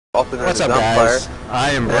also known What's as up, guys? Dumpfire. I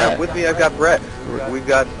am Brett. With me, I've got Brett. We've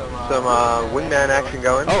got some Wingman action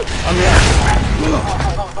going. Oh, I'm here.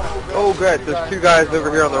 Oh, great. There's two guys over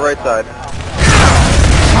here on the right side.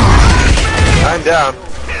 I'm down.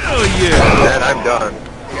 Oh, yeah. And I'm done.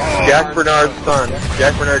 Jack Bernard's son,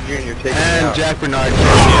 Jack Bernard Jr. taking me And out. Jack Bernard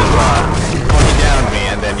killed me as well. He downed me,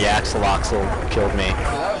 and then Yaxaloxel killed me.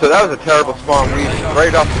 So that was a terrible spawn.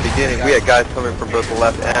 Right off the beginning, we had guys coming from both the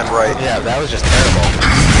left and right. Yeah, that was just terrible.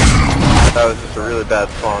 That was just a really bad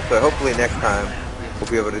spawn. So hopefully next time, we'll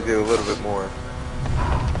be able to do a little bit more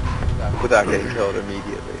without getting killed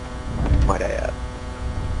immediately, might I add.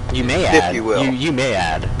 You may add. If you will. You may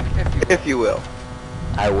add. If you will.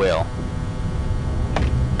 I will.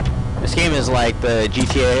 This game is like the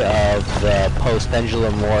GTA of the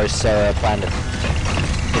post-Pendulum Wars planet,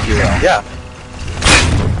 if you will. Yeah.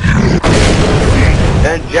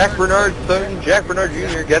 And Jack Bernard's son, Jack Bernard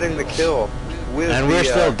Jr. getting the kill. And we're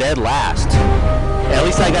still dead last. At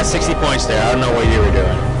least I got 60 points there. I don't know what you were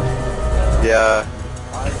doing. Yeah,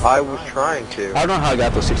 I was trying to. I don't know how I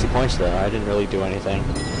got those 60 points though. I didn't really do anything.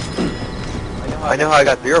 I know how I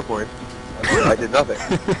got 0 points. I did nothing.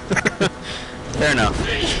 Fair enough.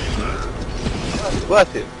 Bless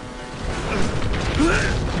you.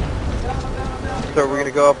 So we're gonna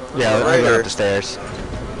go up. Yeah, right I'll go or up the stairs.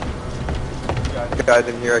 guys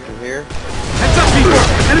in here I can hear. Heads up, people!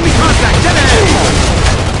 Enemy contact! Dead ahead!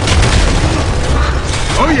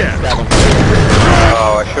 Oh, yeah! Grab him.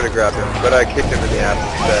 Oh, I should have grabbed him, but I kicked him in the ass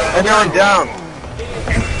instead. And now I'm down.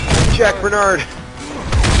 Jack Bernard.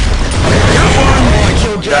 Oh, I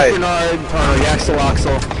killed Jack Nice. Bernard.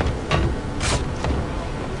 Yaxaloxel.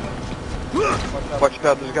 Watch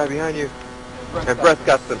out, there's a guy behind you. And Brett's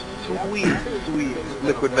got some sweet, sweet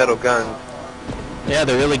liquid metal guns. Yeah,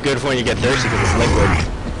 they're really good for when you get thirsty because it's liquid.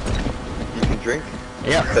 You can drink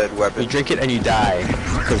Yeah. said weapon. You drink it and you die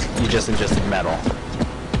because you just ingested metal.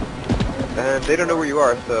 And they don't know where you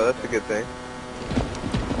are, so that's a good thing.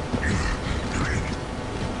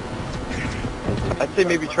 I'd say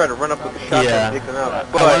maybe try to run up with the shotgun and take them out.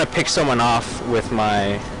 I want to pick someone off with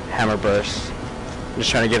my hammer burst. I'm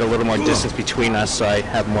just trying to get a little more distance between us so I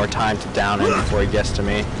have more time to down him before he gets to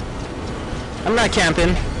me. I'm not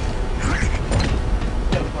camping.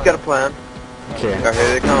 Got a plan. Okay. Oh,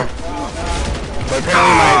 here they come. But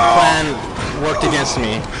apparently my plan worked against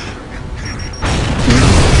me.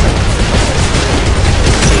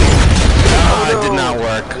 No, it did not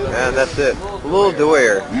work. And that's it. Little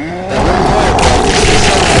Doyer.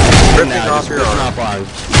 Ripping Now, off just your ripping arm. off on.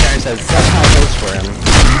 Karen says that's how it goes for him.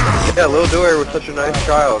 Yeah, Little Doyer was such a nice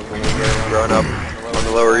child when he was growing up on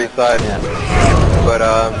the Lower East Side. Yeah. But,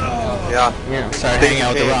 yeah. Yeah. Started hanging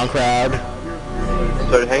out with the wrong crowd.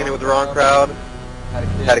 Started hanging with the wrong crowd.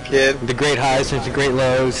 Had a kid. The great highs into great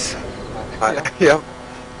lows. Yep.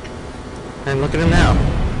 And look at him now.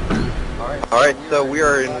 Alright, so we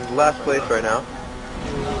are in last place right now.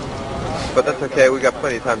 But that's okay, we got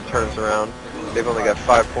plenty of time to turn us around. They've only got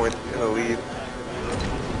 5 points in the lead.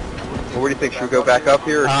 Well, what do you think? Should we go back up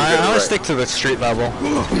here? Or should we go to I the want to right? stick to the street level.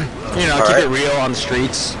 You know, All keep right. it real on the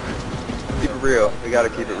streets. Keep it real. We gotta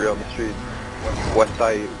keep it real on the streets. West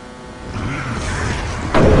side.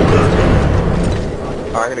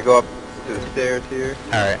 Alright, I'm gonna go up to the stairs here.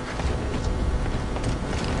 Alright.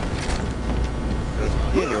 I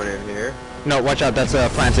don't see anyone in here. No, watch out, that's a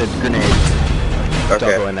planted grenade. Don't go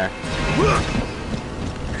Okay. in there.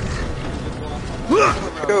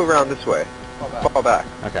 Let's go around this way. Fall back.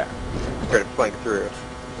 Okay. Try to flank through.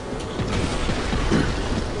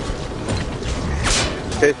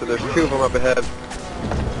 Okay, so there's 2 of them up ahead.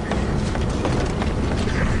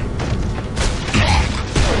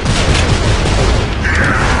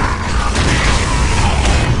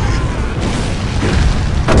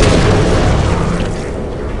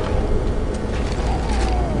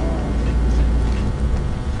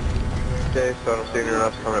 Okay, so I don't see anyone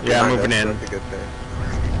else coming up Yeah, behind moving us, in. so that's a good thing.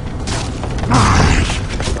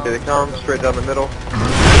 Here they come, straight down the middle.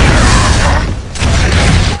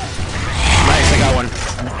 Nice, I got one.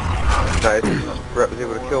 Nice. Brett was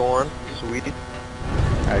able to kill one. Sweet.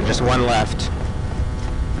 Alright, just one left.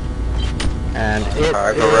 And it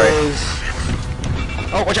Alright, go right. is...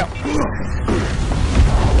 Oh, watch out!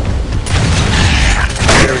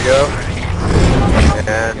 There we go.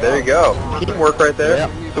 And there you go. Teamwork right there.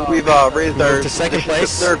 Yep. So we've raised Moved our to second position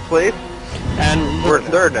place. to 3rd place. And We're in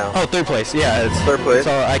 3rd now. oh, 3rd place. Yeah, it's 3rd place.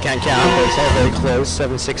 So I can't count, but it's all very close.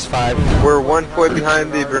 7-6-5. We're 1 point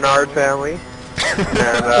behind the Bernard family.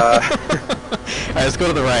 And Alright, let's go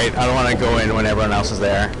to the right. I don't want to go in when everyone else is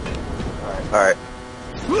there. alright.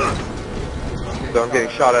 So I'm getting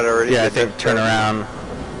shot at already. Yeah, I think turn around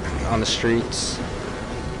on the streets.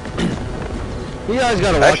 You guys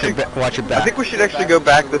gotta watch your back. I think we should actually go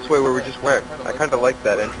back this way where we just went. I kind of like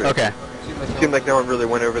that entry. Okay. It seemed like no one really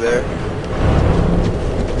went over there.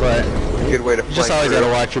 But Good way to you just flank always through.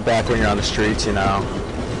 gotta watch your back when you're on the streets, you know.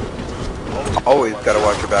 Always gotta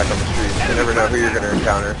watch your back on the streets. You never know who you're gonna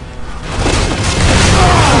encounter.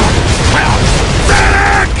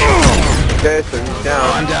 Okay, so he's down.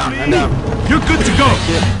 I'm down. I'm down. You're good to go.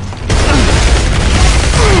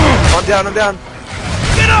 I'm down. I'm down.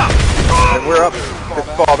 Get up! And we're up. Just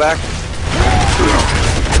fall back.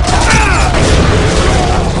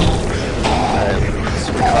 Alright, let's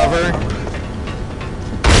recover.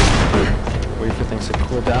 Wait for things to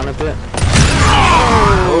cool down a bit.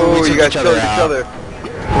 Oh, you guys each killed other each out. other.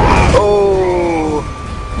 Oh!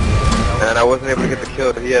 And I wasn't able to get the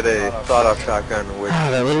kill. He had a sawed-off shotgun, which Ah,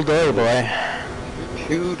 that little dory boy. is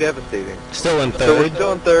too devastating. Still in So we're third.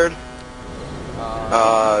 still in third.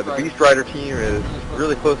 The Beast Rider team is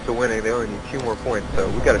really close to winning. They only need 2 more points, so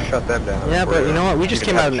we gotta shut them down. Yeah, but you know what? We just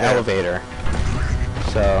came out of an elevator.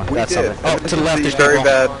 So, We that's did. something. Oh, to the left, there's very people.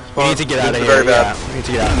 bad. We need to get out of This is here. very bad. Yeah, we need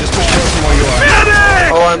to get out. Just push close from where you are.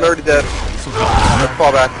 Medic! Oh, I'm already dead. Let's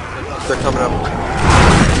fall back. They're coming up.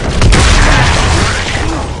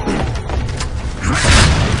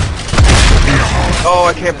 Oh,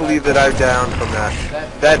 I can't believe that I'm down from that.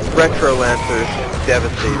 That Retro Lancer is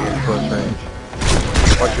devastating at close range.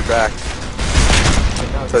 Watch your back.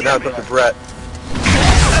 So now it's up to Brett.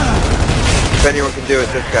 If anyone can do it,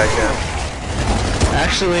 this guy can.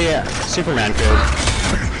 Actually, Superman could.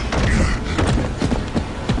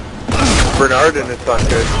 Bernard and his son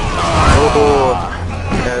could. Oh,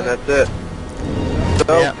 and that's it.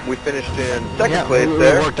 So, Yeah. we finished in second Yeah, place we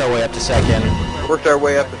there. worked our way up to second. Worked our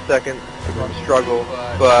way up to second. It was a struggle,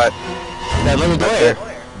 but That little that's doyer. it.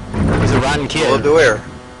 He's a rotten kid. We'll do it.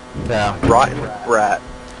 Yeah. Rotten brat.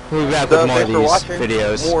 We'll be back So with more of thanks for these watching.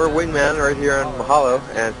 videos. More Wingman right here on Mahalo,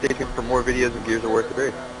 and stay tuned for more videos of Gears of War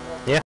 3.